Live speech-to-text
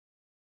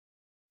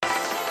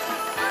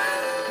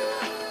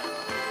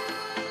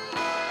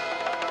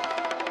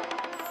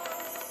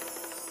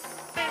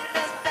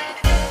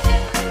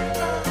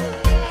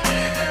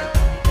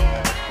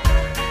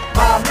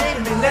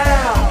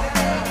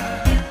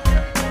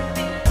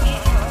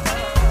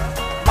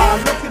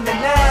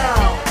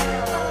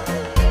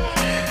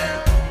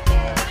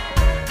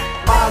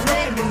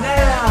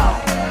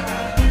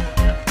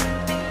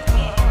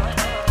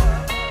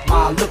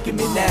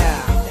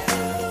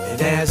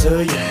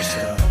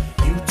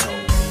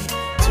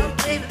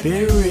keep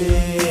it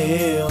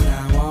real.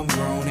 Now I'm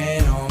grown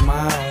and on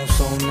my own,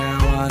 so now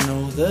I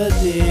know the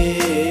deal.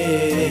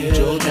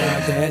 Angel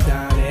dropped that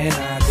down and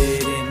I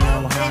didn't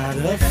know how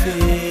to feel.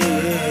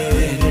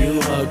 Then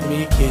you hugged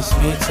me, kissed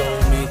me,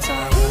 told me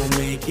time will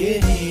make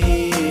it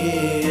heal.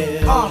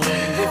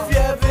 If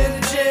you're ever in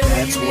the gym,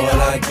 that's what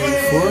I do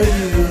for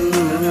you.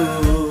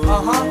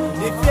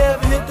 If you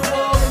ever hit the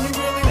wall and you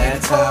really need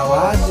that's how I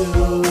do.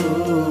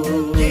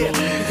 Yeah,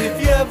 if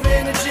you ever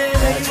in the gym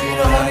and that's you need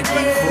what I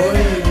do for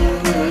you.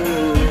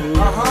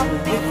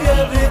 If you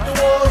ever hit the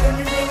wall and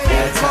you really need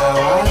that's how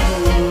I do.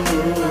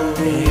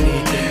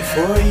 Anything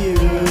for you,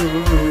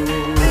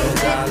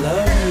 'cause I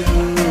love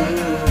you.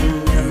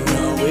 You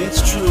know it's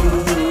true.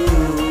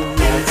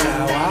 That's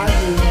how I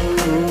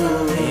do.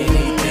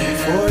 Anything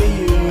for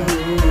you,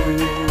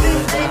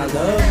 'cause I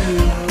love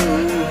you.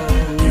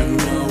 You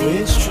know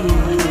it's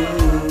true.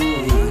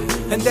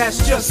 And that's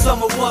just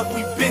some of what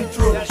we've been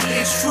through.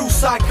 It's true,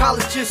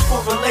 psychologists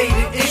for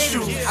related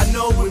issues. I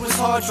know it was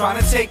hard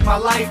trying to take my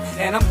life,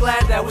 and I'm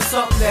glad that was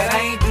something that I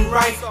ain't do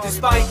right.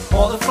 Despite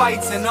all the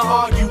fights and the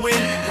arguing, we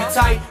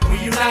tight, we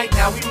unite,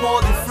 now we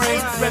more than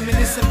friends.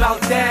 Reminiscing about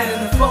dad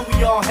and the fun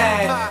we all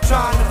had.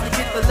 Trying to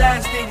forget the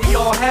last day we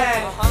all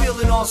had.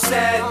 Feeling all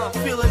sad,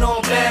 feeling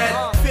all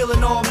bad,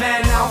 feeling all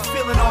mad, now I'm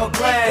feeling all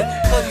glad.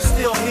 'Cause he's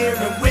still here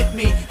and with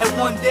me, and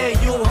one day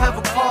you'll have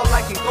a car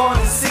like a Gone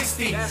in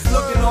 60.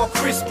 Looking all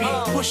crispy,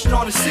 pushing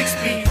on a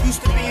 6-speed.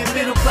 Used to be in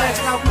middle class,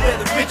 now we where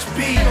the rich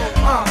be.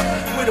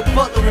 With a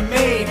butler and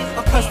maid,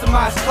 a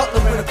customized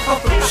cutler with a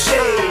comfortable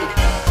shade.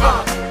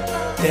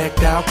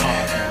 Decked out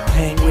cars now,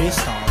 hang with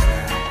stars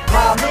now.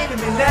 Mom, look at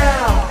me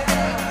now.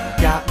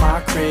 Got my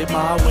crib,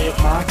 my whip,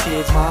 my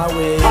kids, my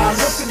ways. Mom,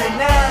 look at me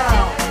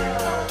now.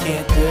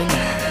 Can't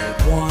deny it,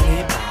 want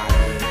it, buy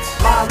it.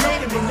 Mom,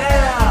 look at me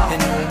now.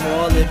 And no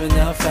more living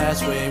the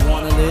fast way,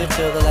 wanna live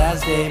till the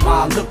last day.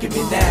 Mom, look at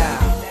me now.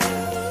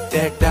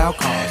 Decked out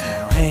cars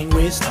now, hang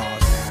with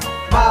stars now.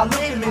 Mom,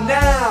 look at me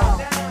now.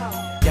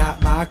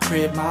 Got my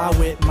crib, my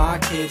whip, my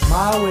kids,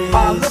 my ways.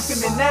 Mom, look at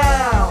me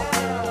now.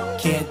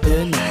 Can't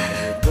deny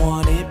it,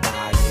 want it,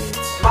 buy it.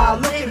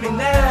 Mom, look at me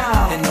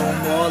now. And no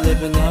more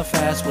living the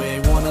fast way,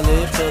 wanna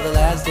live till the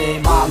last day.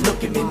 Mom,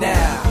 look at me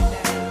now.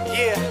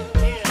 Yeah,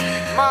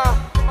 Mom,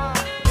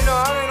 you know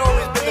I ain't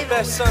always been the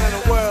best son in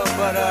the world,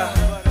 but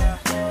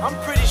I'm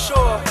pretty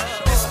sure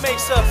this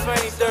makes up for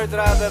any dirt that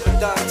I've ever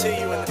done to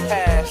you in the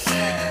past.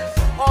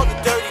 All the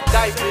dirty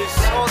diapers,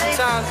 all the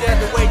times you had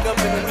to wake up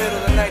in the middle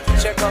of the night to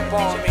check up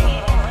on me.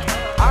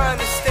 I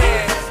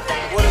understand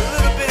what a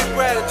little bit of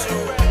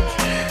gratitude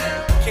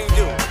can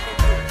do.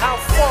 How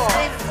far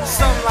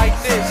something like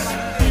this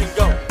can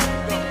go.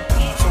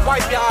 So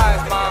wipe your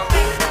eyes, Mom.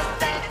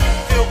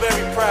 Feel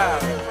very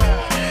proud.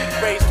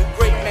 Raised a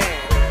great man.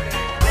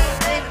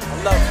 I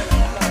love you.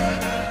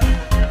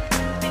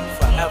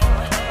 Forever.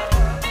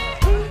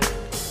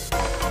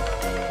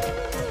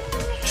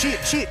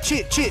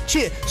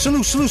 Cheer.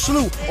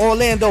 Salute,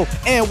 Orlando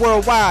and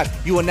worldwide.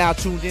 You are now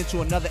tuned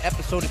into another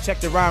episode of Check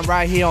the Rhyme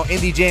right here on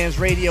Indie Jams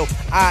Radio.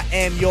 I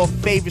am your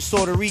favorite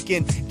Puerto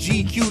Rican,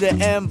 GQ to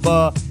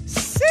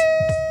Embassy.